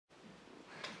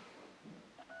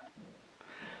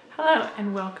Hello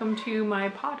and welcome to my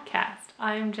podcast.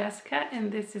 I'm Jessica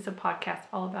and this is a podcast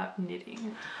all about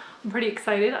knitting. I'm pretty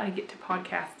excited I get to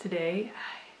podcast today.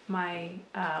 My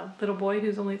little boy,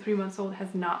 who's only 3 months old,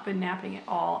 has not been napping at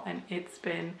all, and it's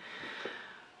been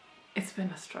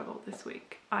a struggle this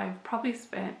week. I've probably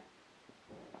spent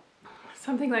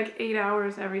something like 8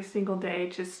 hours every single day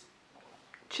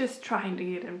just trying to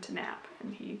get him to nap,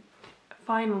 and he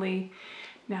finally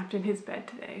napped in his bed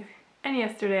today and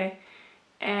yesterday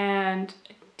and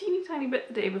a teeny tiny bit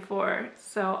the day before,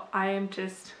 so I am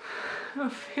just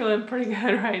feeling pretty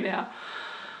good right now.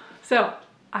 So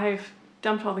I've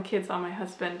dumped all the kids on my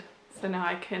husband, so now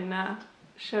I can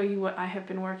show you what I have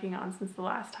been working on since the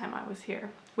last time I was here,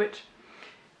 which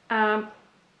I've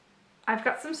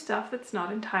got some stuff that's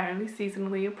not entirely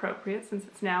seasonally appropriate since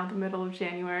it's now the middle of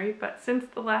January, but since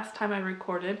the last time I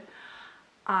recorded,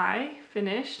 I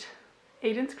finished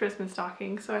Aiden's Christmas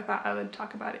stocking, so I thought I would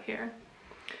talk about it here.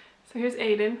 So here's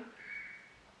Aiden.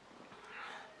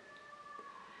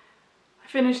 I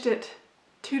finished it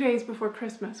 2 days before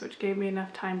Christmas, which gave me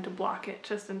enough time to block it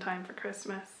just in time for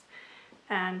Christmas.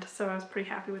 And so I was pretty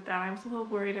happy with that. I was a little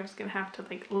worried I was gonna have to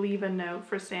leave a note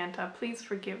for Santa. Please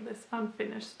forgive this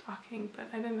unfinished stocking, but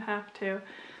I didn't have to.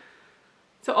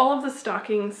 So all of the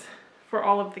stockings for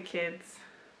all of the kids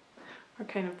are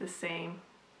kind of the same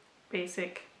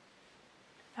basic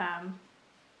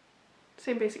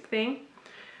thing.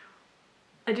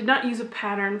 I did not use a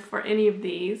pattern for any of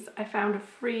these. I found a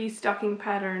free stocking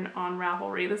pattern on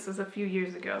Ravelry. This was a few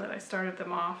years ago that I started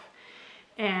them off,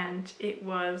 and it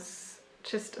was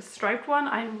just a striped one.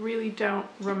 I really don't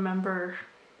remember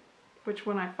which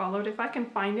one I followed. If I can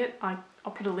find it, I'll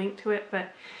put a link to it,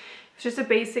 but it's just a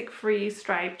basic free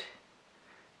striped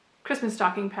Christmas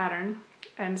stocking pattern.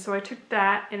 And so I took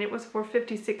that, and it was for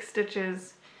 56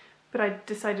 stitches, but I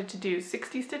decided to do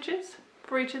 60 stitches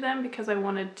for each of them because I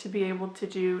wanted to be able to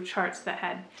do charts that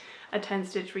had a 10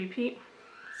 stitch repeat.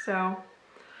 So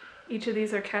each of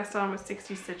these are cast on with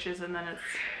 60 stitches, and then it's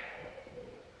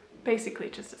basically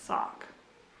just a sock.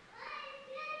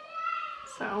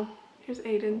 So here's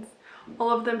Aiden's.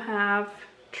 All of them have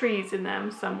trees in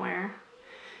them somewhere,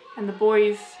 and the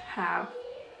boys have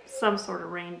some sort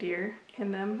of reindeer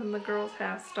in them, and the girls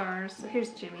have stars. So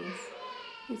here's Jimmy's.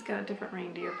 He's got a different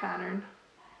reindeer pattern.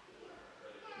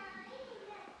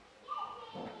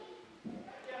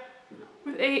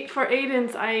 For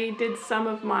Aiden's, I did some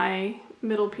of my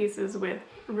middle pieces with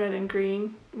red and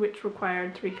green, which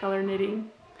required 3-color knitting.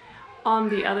 On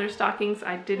the other stockings,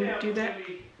 I didn't do that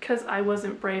because I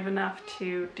wasn't brave enough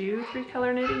to do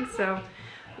 3-color knitting. So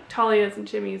Talia's and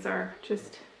Jimmy's are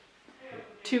just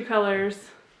 2 colors.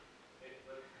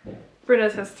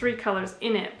 Britta's has 3 colors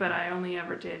in it, but I only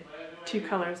ever did 2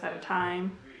 colors at a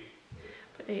time.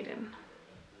 But Aiden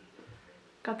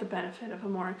got the benefit of a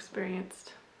more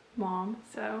experienced mom,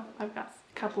 so I've got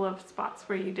a couple of spots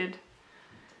where you did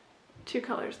 2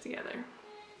 colors together,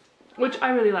 which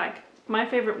I really like. My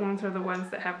favorite ones are the ones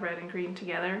that have red and green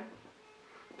together,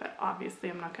 but obviously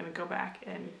I'm not going to go back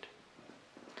and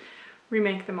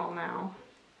remake them all now.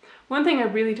 One thing I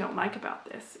really don't like about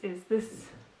this is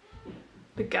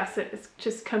the gusset is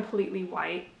just completely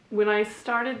white. When I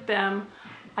started them,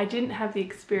 I didn't have the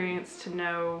experience to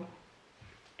know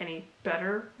any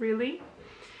better, really.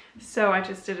 So I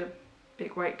just did a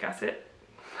big white gusset,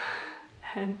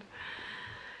 and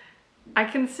I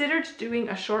considered doing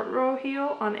a short row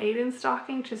heel on Aiden's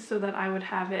stocking just so that I would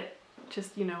have it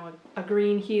just, you know, a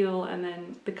green heel, and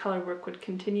then the color work would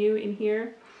continue in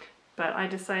here. But I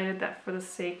decided that for the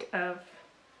sake of,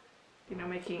 you know,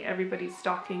 making everybody's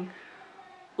stocking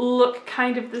look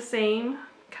kind of the same,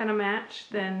 kind of match,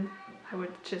 then I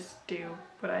would just do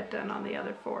what I'd done on the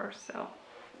other 4. So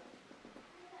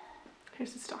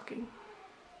here's the stocking.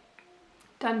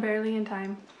 Done barely in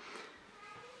time.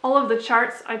 All of the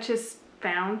charts I just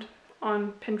found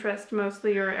on Pinterest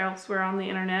mostly, or elsewhere on the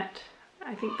internet.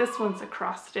 I think this one's a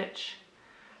cross stitch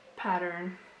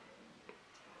pattern.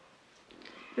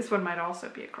 This one might also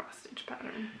be a cross stitch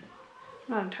pattern.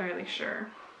 I'm not entirely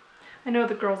sure. I know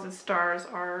the girls' stars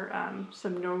are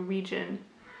some Norwegian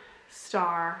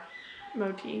star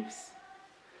motifs.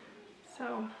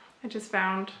 So I just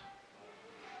found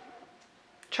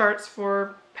charts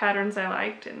for patterns I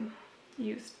liked and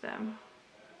used them.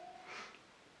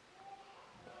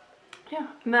 Yeah,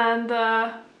 and then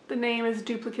the name is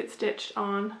duplicate stitched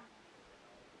on,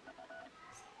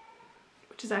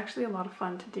 which is actually a lot of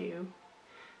fun to do,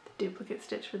 the duplicate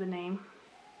stitch for the name.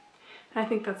 And I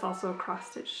think that's also a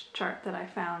cross stitch chart that I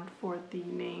found for the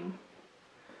name.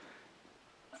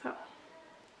 So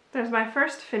there's my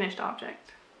first finished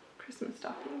object, Christmas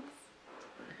stockings.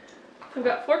 So I've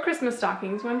got 4 Christmas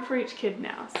stockings, 1 for each kid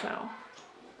now, so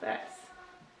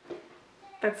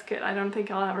that's good. I don't think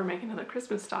I'll ever make another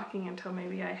Christmas stocking until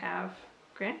maybe I have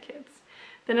grandkids.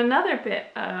 Then another bit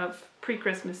of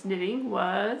pre-Christmas knitting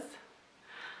was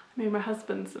I made my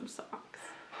husband some socks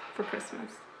for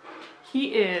Christmas.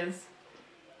 He is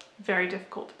very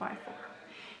difficult to buy for.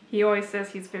 He always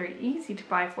says he's very easy to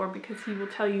buy for because he will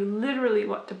tell you literally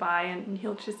what to buy, and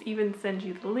he'll just even send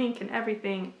you the link and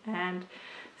everything, and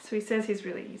so he says he's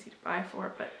really easy to buy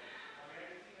for, but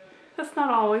that's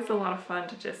not always a lot of fun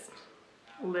to just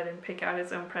let him pick out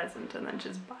his own present and then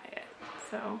just buy it.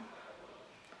 So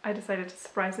I decided to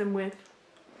surprise him with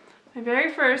my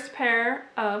very first pair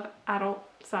of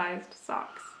adult-sized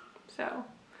socks. So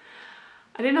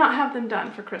I did not have them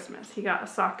done for Christmas. He got a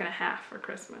sock and a half for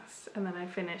Christmas, and then I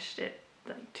finished it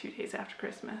like 2 days after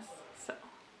Christmas. So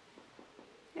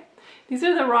yeah, these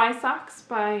are the Rye socks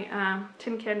by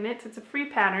TinCanKnits. It's a free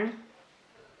pattern,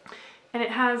 and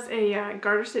it has a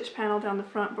garter stitch panel down the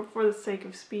front, but for the sake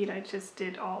of speed I just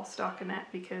did all stockinette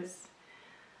because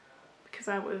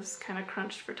I was kind of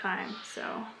crunched for time.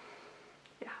 So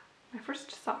yeah, my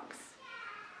first socks.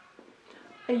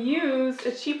 I used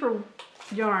a cheaper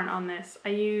yarn on this. I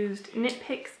used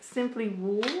KnitPicks Simply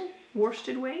Wool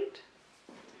worsted weight.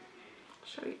 I'll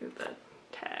show you the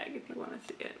tag if you want to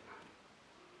see it.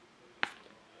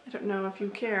 I don't know if you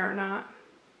care or not.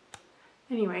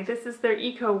 Anyway, this is their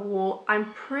EcoWool.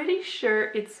 I'm pretty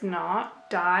sure it's not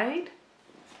dyed.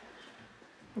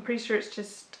 I'm pretty sure it's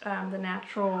just the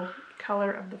natural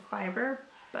color of the fiber,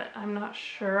 but I'm not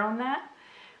sure on that.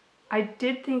 I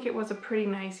did think it was a pretty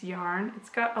nice yarn. It's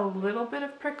got a little bit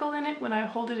of prickle in it when I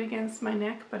hold it against my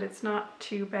neck, but it's not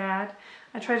too bad.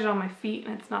 I tried it on my feet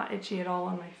and it's not itchy at all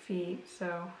on my feet,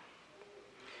 so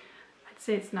I'd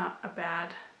say it's not a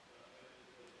bad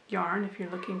yarn if you're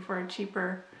looking for a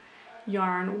cheaper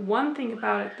yarn. One thing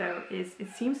about it though is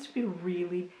it seems to be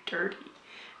really dirty.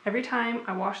 Every time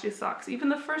I wash these socks, even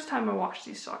the first time I washed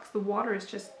these socks, the water is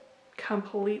just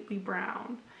completely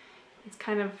brown. It's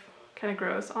kind of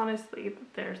gross, honestly.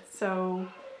 They're so,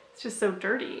 it's just so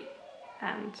dirty,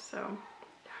 and so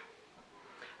yeah.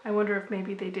 I wonder if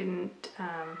maybe they didn't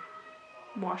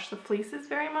wash the fleeces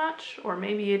very much, or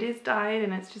maybe it is dyed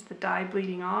and it's just the dye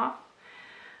bleeding off.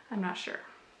 I'm not sure,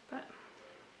 but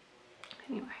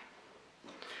anyway,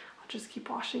 I'll just keep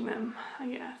washing them, I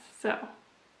guess. So,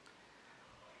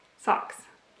 socks.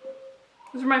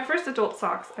 Those are my first adult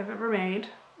socks I've ever made.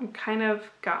 I'm kind of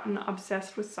gotten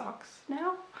obsessed with socks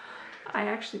now. I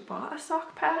actually bought a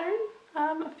sock pattern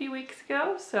a few weeks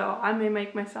ago, so I may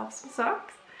make myself some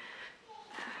socks.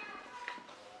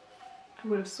 I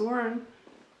would have sworn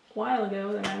a while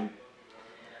ago that I'm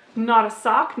not a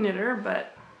sock knitter,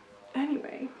 but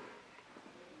anyway,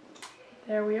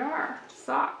 there we are,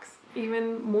 socks,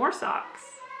 even more socks.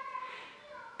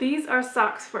 These are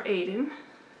socks for Aiden.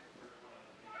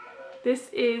 This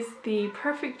is the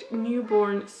perfect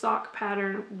newborn sock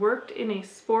pattern worked in a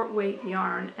sport weight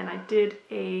yarn, and I did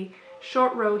a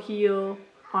short row heel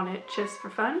on it just for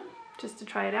fun, just to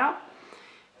try it out.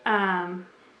 I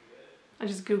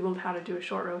just googled how to do a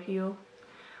short row heel.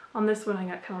 On this one I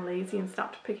got kind of lazy and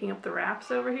stopped picking up the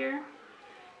wraps over here.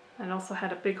 And it also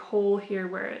had a big hole here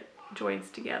where it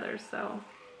joins together, so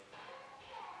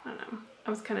I don't know. I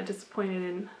was kind of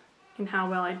disappointed in how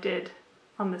well I did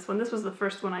on this one. This was the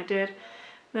first one I did.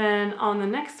 Then on the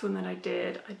next one that I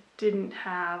didn't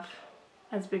have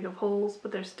as big of holes,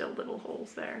 but there's still little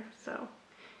holes there. So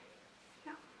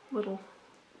yeah, little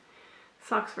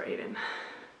socks for Aiden.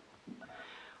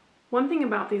 One thing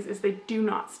about these is they do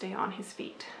not stay on his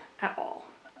feet at all.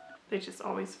 They just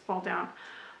always fall down.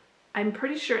 I'm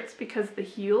pretty sure it's because the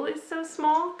heel is so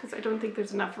small, because I don't think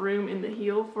there's enough room in the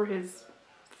heel for his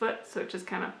foot, so it just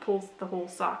kind of pulls the whole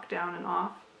sock down and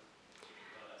off.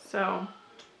 So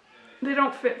they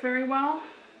don't fit very well,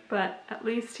 but at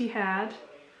least he had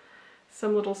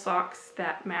some little socks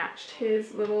that matched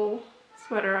his little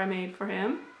sweater I made for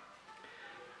him.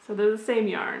 So they're the same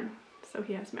yarn, so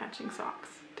he has matching socks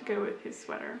to go with his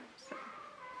sweater. So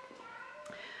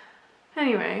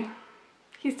anyway,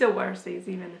 he still wears these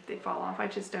even if they fall off. I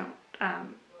just don't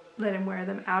let him wear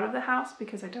them out of the house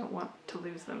because I don't want to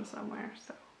lose them somewhere,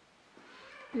 so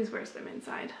he just wears them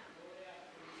inside.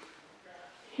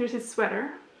 Here's his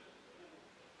sweater.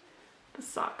 The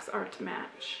socks are to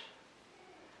match.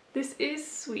 This is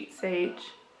Sweet Sage.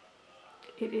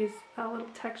 It is a little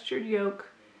textured yoke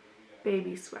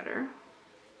baby sweater.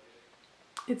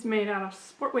 It's made out of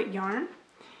sport weight yarn.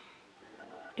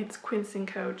 It's Quince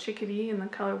Co Chickadee in the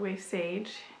colorway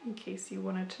Sage, in case you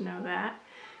wanted to know that.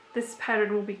 This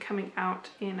pattern will be coming out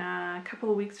in a couple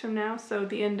of weeks from now, so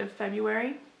the end of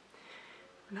February.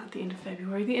 not the end of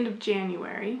February, the end of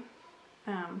January.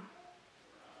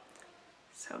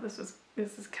 So this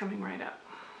is coming right up.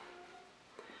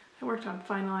 I worked on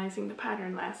finalizing the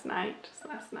pattern last night.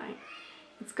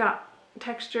 It's got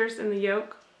textures in the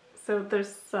yoke. So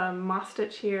there's some moss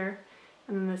stitch here,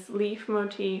 and then this leaf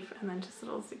motif, and then just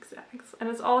little zigzags. And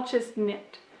it's all just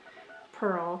knit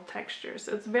purl texture.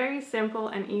 So it's very simple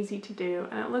and easy to do,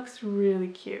 and it looks really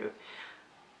cute.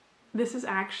 This is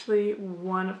actually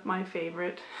one of my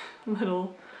favorite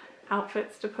little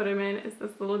outfits to put him in, is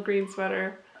this little green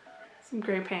sweater, some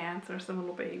gray pants, or some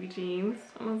little baby jeans,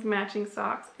 and those matching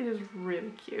socks. It is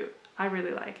really cute. I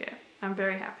really like it. I'm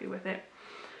very happy with it.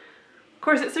 Of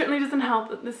course, it certainly doesn't help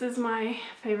that this is my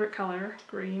favorite color,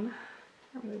 green.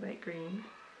 I really like green.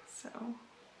 So,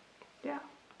 yeah,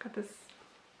 I've got this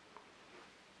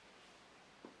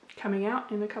coming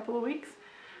out in a couple of weeks.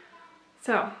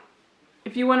 So,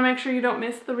 if you want to make sure you don't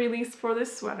miss the release for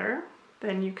this sweater,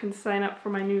 then you can sign up for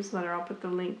my newsletter. I'll put the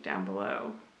link down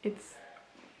below.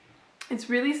 It's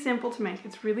really simple to make.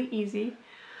 It's really easy.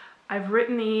 I've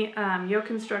written the yoke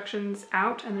instructions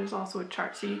out, and there's also a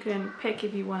chart, so you can pick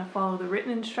if you want to follow the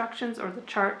written instructions or the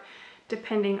chart,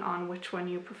 depending on which one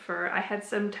you prefer. I had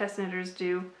some test knitters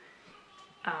do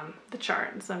the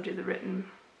chart and some do the written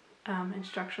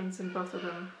instructions, and both of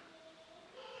them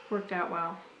worked out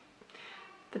well.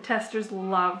 The testers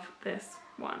love this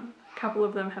one. A couple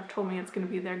of them have told me it's going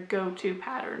to be their go-to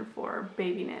pattern for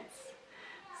baby knits.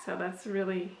 So that's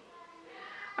really,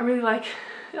 I really like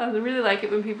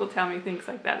it when people tell me things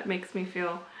like that. It makes me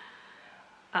feel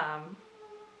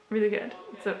really good.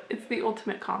 It's the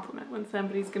ultimate compliment when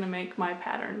somebody's going to make my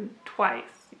pattern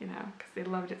twice, you know, because they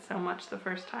loved it so much the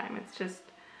first time. It's just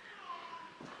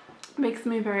makes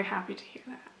me very happy to hear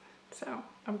that. So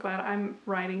I'm glad I'm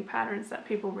writing patterns that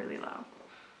people really love.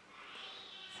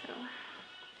 So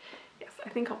yes, I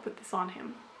think I'll put this on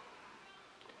him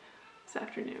this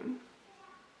afternoon.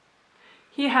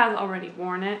 He has already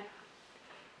worn it,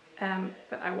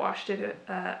 but I washed it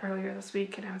earlier this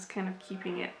week, and I was kind of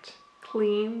keeping it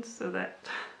clean so that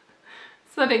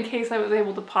in case I was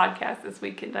able to podcast this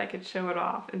weekend, I could show it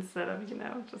off instead of, you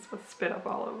know, just with spit up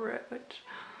all over it, which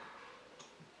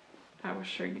I was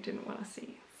sure you didn't want to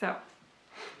see. So,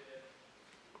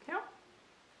 yeah,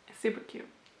 it's super cute.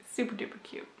 It's super duper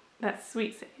cute. That's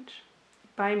Sweet Sage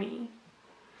by me.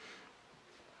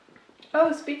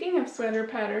 Oh, speaking of sweater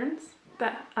patterns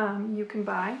that you can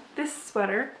buy, this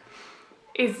sweater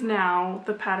is now,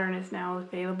 the pattern is now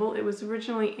available. It was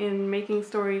originally in Making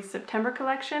Stories September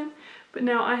collection, but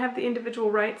now I have the individual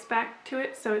rights back to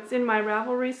it, so it's in my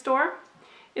Ravelry store.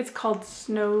 It's called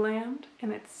Snowland,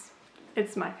 and it's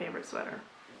my favorite sweater,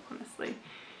 honestly.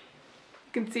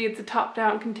 You can see it's a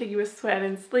top-down contiguous sweat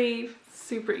and sleeve.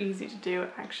 Super easy to do,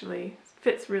 actually.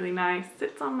 Fits really nice.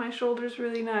 Sits on my shoulders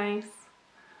really nice.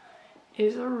 It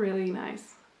is a really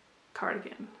nice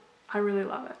cardigan. I really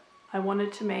love it. I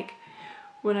wanted to make,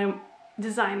 when I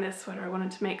designed this sweater, I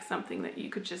wanted to make something that you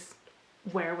could just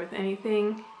wear with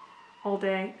anything all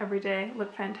day, every day,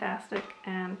 look fantastic,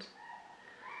 and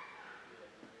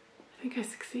I think I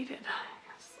succeeded.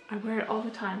 I wear it all the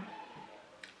time.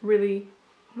 Really,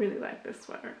 really like this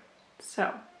sweater.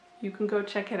 So you can go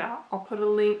check it out. I'll put a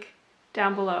link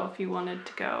down below if you wanted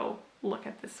to go look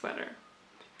at this sweater.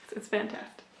 It's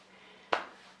fantastic.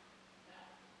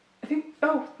 I think,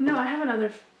 oh no, I have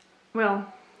another,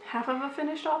 well, half of a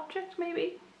finished object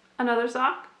maybe? Another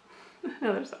sock?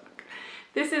 Another sock.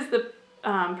 This is the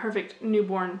perfect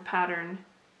newborn pattern,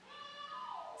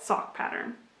 sock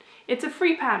pattern. It's a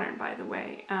free pattern, by the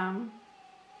way.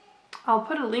 I'll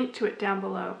put a link to it down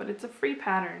below, but it's a free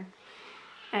pattern.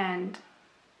 And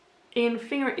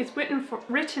it's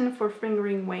written for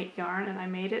fingering weight yarn, and I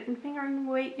made it in fingering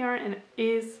weight yarn, and it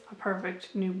is a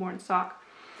perfect newborn sock.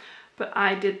 But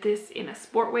I did this in a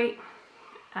sport weight.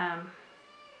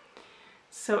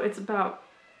 So it's about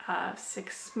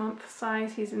 6-month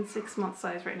size. He's in 6-month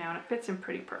size right now, and it fits him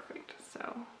pretty perfect.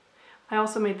 So I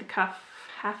also made the cuff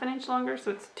half an inch longer,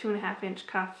 so it's a 2.5 inch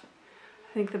cuff.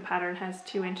 I think the pattern has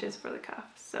 2 inches for the cuff.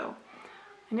 So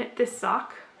I knit this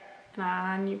sock,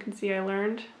 and you can see I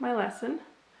learned my lesson,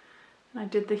 and I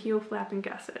did the heel flap and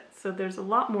gusset. So there's a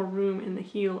lot more room in the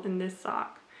heel in this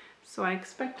sock. So I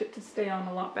expect it to stay on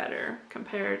a lot better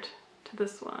compared to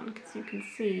this one, because you can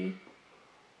see,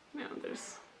 you know,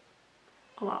 there's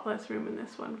a lot less room in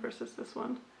this one versus this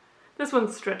one. This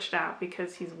one's stretched out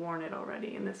because he's worn it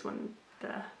already, and this one,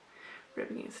 the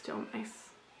ribbing is still nice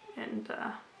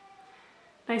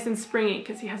and springy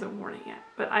because he hasn't worn it yet.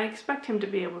 But I expect him to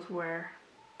be able to wear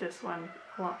this one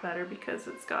a lot better because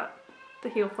it's got the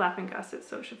heel flap and gusset,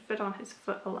 so it should fit on his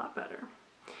foot a lot better.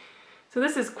 So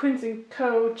this is Quince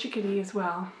Co Chickadee as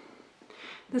well.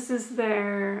 This is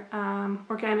their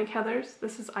organic heathers.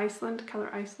 This is Iceland,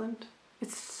 color Iceland.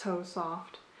 It's so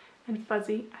soft and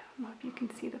fuzzy. I don't know if you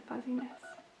can see the fuzziness,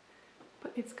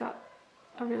 but it's got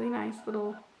a really nice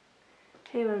little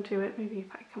halo to it. Maybe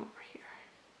if I come over here.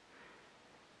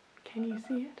 Can you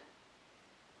see it?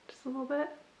 Just a little bit?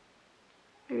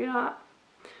 Maybe not.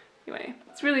 Anyway,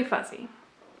 it's really fuzzy.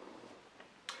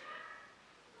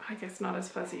 I guess not as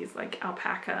fuzzy as like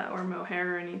alpaca or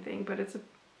mohair or anything, but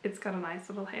it's got a nice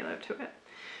little halo to it.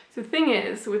 So the thing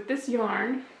is, with this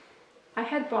yarn, I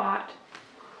had bought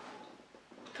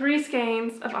 3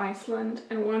 skeins of Iceland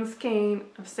and 1 skein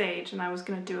of sage, and I was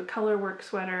going to do a color work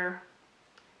sweater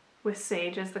with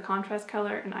sage as the contrast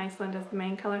color and Iceland as the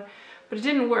main color, but it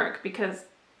didn't work because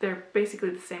they're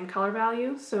basically the same color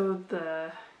value, so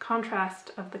the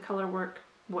contrast of the color work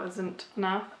wasn't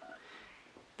enough.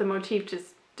 The motif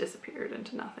just disappeared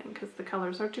into nothing because the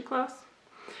colors are too close.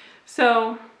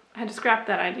 So I had to scrap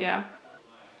that idea,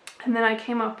 and then I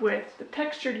came up with the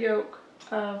textured yoke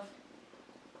of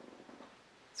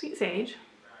sweet sage,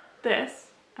 this,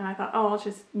 and I thought, oh, I'll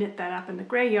just knit that up in the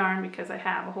gray yarn because I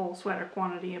have a whole sweater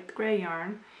quantity of the gray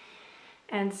yarn.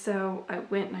 And so I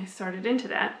went and I started into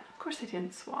that. Of course I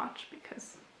didn't swatch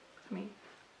because, I mean,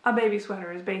 a baby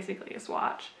sweater is basically a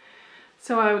swatch.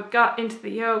 So I got into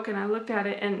the yoke and I looked at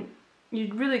it, and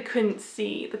you really couldn't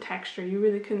see the texture. You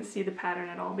really couldn't see the pattern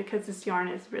at all because this yarn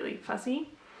is really fuzzy.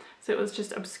 So it was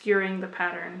just obscuring the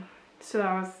pattern. So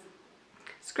I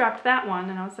scrapped that one,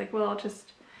 and I was like, well, I'll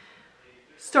just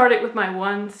start it with my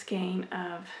 1 skein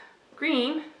of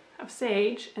green, of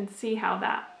sage, and see how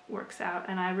that works out.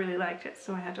 And I really liked it,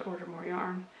 so I had to order more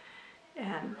yarn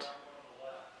and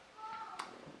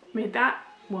made that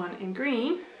one in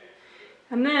green.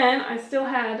 And then I still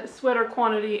had a sweater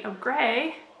quantity of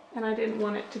gray, and I didn't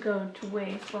want it to go to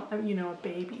waste. Well, you know, a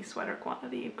baby sweater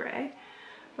quantity of gray,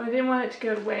 but I didn't want it to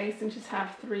go to waste and just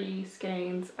have 3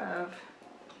 skeins of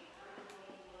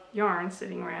yarn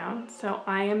sitting around. So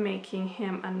I am making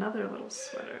him another little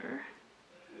sweater,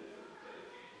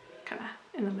 kind of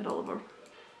in the middle of a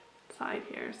side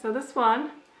here. So this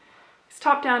one is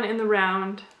top down in the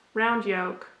round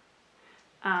yoke.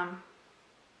 I'm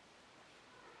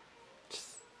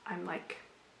like,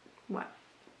 what,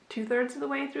 2/3 of the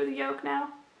way through the yoke now?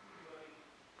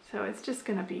 So it's just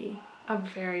gonna be a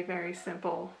very, very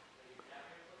simple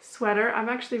sweater. I've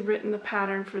actually written the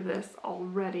pattern for this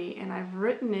already, and I've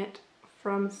written it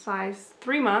from size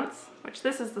 3 months, which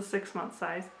this is the 6-month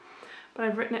size, but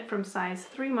I've written it from size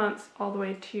 3 months all the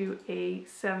way to a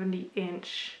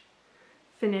 70-inch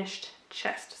finished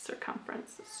chest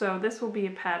circumference. So this will be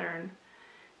a pattern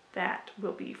that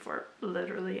will be for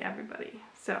literally everybody.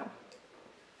 So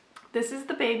this is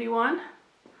the baby one.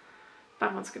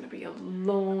 That one's going to be a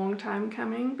long time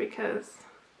coming because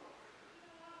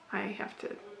I have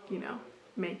to, you know,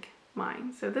 make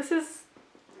mine. So this is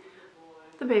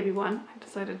the baby one. I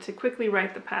decided to quickly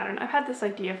write the pattern. I've had this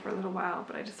idea for a little while,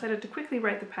 but I decided to quickly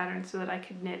write the pattern so that I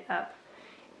could knit up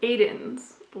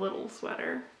Aiden's little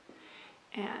sweater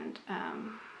and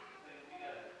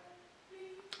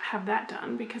have that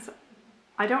done, because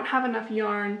I don't have enough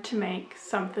yarn to make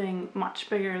something much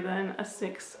bigger than a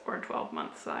 6 or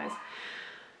 12-month size.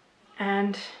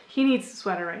 And he needs a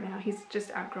sweater right now. He's just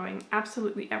outgrowing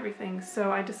absolutely everything.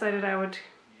 So I decided I would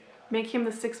make him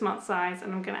the 6-month size,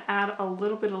 and I'm gonna add a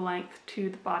little bit of length to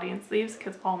the body and sleeves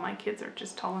because all my kids are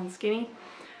just tall and skinny.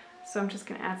 So I'm just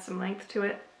gonna add some length to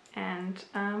it and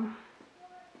have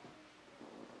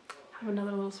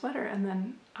another little sweater, and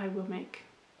then I will make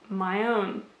my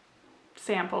own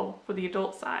sample for the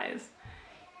adult size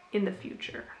in the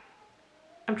future.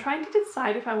 I'm trying to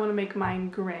decide if I want to make mine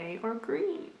gray or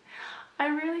green. I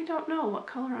really don't know what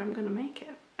color I'm going to make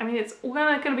it. I mean, it's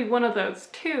going to be one of those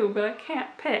two, but I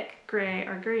can't pick gray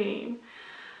or green.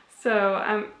 So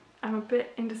I'm a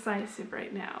bit indecisive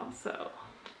right now. So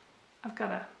I've got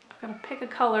to pick a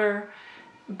color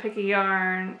and pick a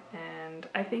yarn, and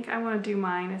I think I want to do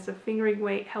mine as a fingering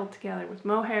weight held together with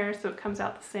mohair, so it comes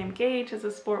out the same gauge as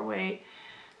a sport weight,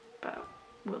 but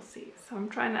we'll see. So I'm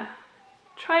trying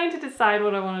to decide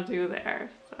what I want to do there.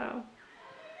 So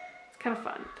it's kind of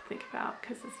fun to think about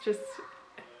because it's just,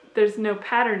 there's no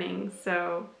patterning,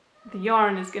 so the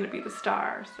yarn is going to be the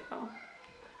star. So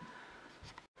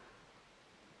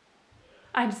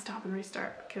I had to stop and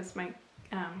restart because my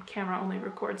camera only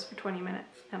records for 20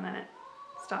 minutes and then it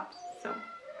stops. So I'm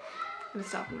going to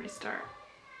stop and restart.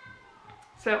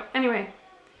 So anyway,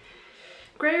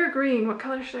 gray or green, what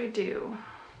color should I do?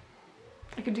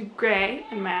 I could do gray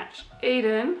and match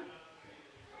Aiden,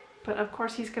 But of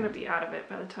course he's going to be out of it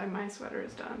by the time my sweater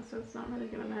is done, so it's not really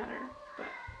going to matter. But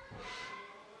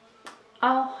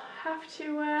I'll have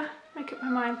to make up my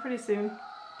mind pretty soon.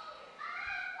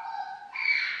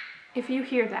 If you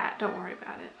hear that, don't worry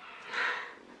about it.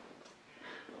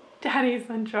 Daddy's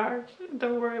in charge.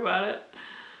 Don't worry about it.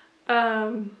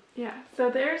 Yeah, so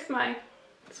there's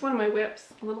it's one of my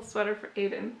whips, a little sweater for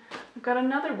Aiden. I've got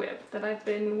another whip that I've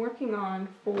been working on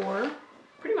for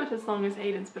pretty much as long as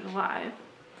Aiden's been alive.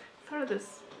 Started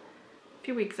this a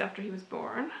few weeks after he was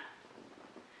born.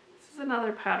 This is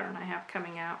another pattern I have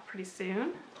coming out pretty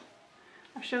soon.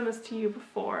 I've shown this to you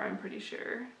before, I'm pretty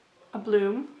sure. A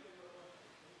bloom.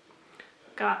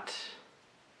 Got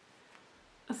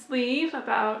a sleeve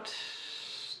about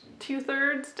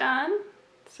 2/3 done,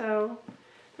 so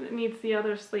it needs the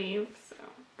other sleeve. So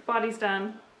the body's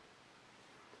done.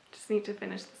 Just need to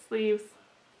finish the sleeves.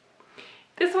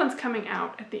 This one's coming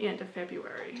out at the end of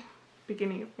February,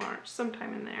 beginning of March,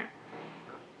 sometime in there.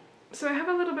 So I have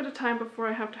a little bit of time before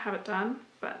I have to have it done,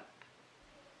 but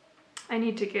I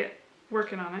need to get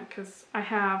working on it because I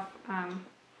have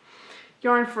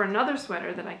yarn for another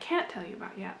sweater that I can't tell you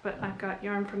about yet, but I've got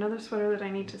yarn for another sweater that I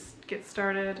need to get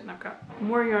started, and I've got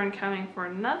more yarn coming for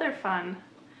another fun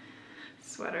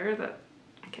sweater that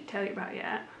I can't tell you about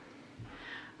yet.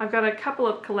 I've got a couple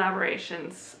of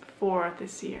collaborations for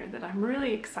this year that I'm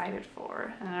really excited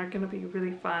for and are going to be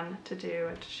really fun to do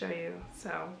and to show you,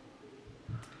 so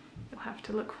you'll have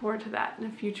to look forward to that in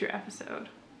a future episode.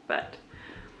 But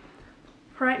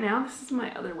for right now, this is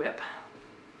my other whip.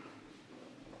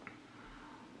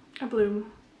 A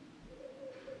bloom.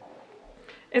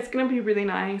 It's going to be really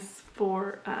nice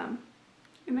for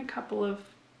in a couple of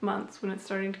months when it's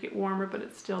starting to get warmer, but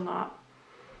it's still not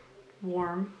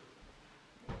warm.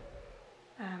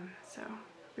 So it'll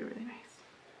be really nice.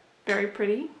 Very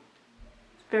pretty.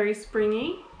 Very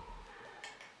springy.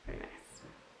 Very nice.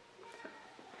 So,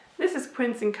 this is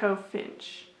Quince Co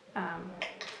Finch.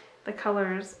 The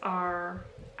colors are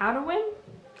Outawin.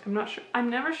 I'm not sure. I'm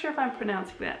never sure if I'm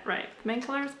pronouncing that right. The main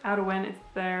color is Outawin.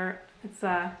 It's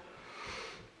a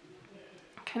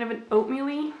kind of an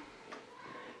oatmeal-y,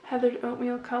 heathered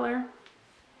oatmeal color.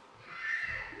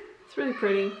 It's really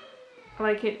pretty. I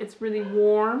like it. It's really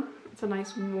warm. It's a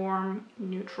nice warm,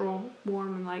 neutral,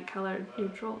 warm and light colored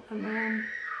neutral, and then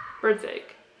bird's egg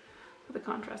for the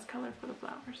contrast color for the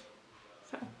flowers.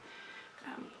 So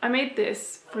I made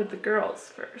this for the girls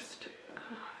first.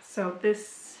 So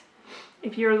this,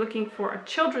 if you're looking for a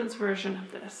children's version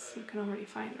of this, you can already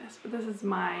find this, but this is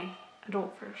my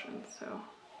adult version, so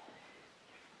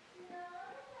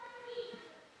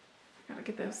gotta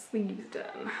get those sleeves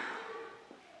done.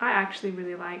 I actually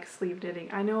really like sleeve knitting.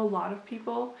 I know a lot of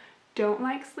people don't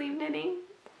like sleeve knitting,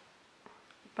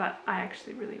 but I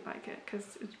actually really like it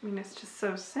because I mean it's just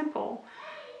so simple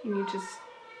and you just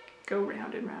go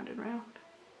round and round and round.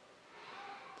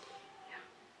 Yeah.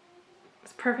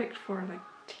 It's perfect for like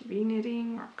TV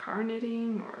knitting or car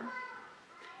knitting or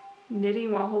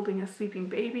knitting while holding a sleeping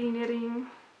baby knitting.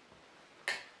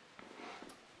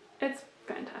 It's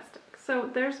fantastic. So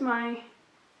there's my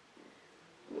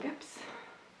whips,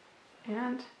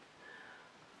 and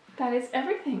that is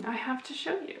everything I have to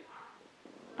show you,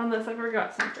 unless I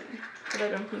forgot something, but I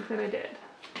don't think that I did.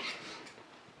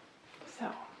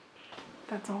 So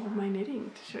that's all of my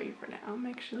knitting to show you for now.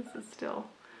 Make sure this is still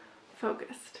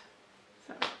focused.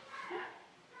 So yeah.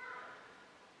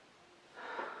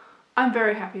 I'm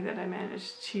very happy that I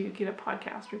managed to get a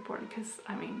podcast recorded because,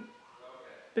 I mean,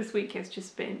 this week has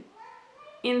just been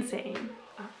insane.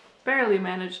 I barely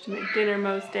managed to make dinner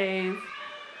most days.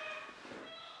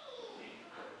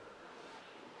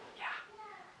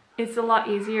 It's a lot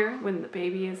easier when the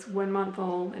baby is 1 month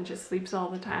old and just sleeps all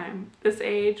the time. This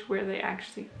age where they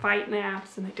actually fight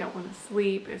naps and they don't want to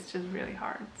sleep, it's just really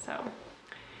hard. So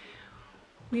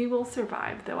we will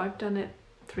survive, though. I've done it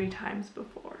 3 times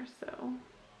before, so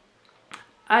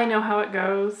I know how it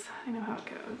goes.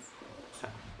 So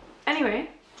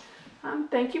anyway,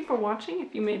 thank you for watching.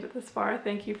 If you made it this far,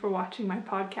 thank you for watching my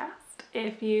podcast.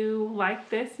 If you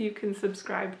like this, you can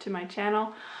subscribe to my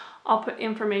channel. I'll put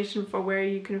information for where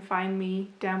you can find me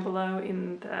down below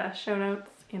in the show notes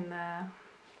in the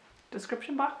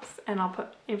description box, and I'll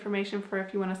put information for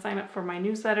if you want to sign up for my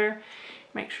newsletter.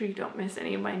 Make sure you don't miss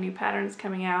any of my new patterns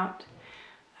coming out.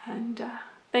 And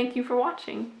thank you for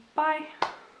watching. Bye!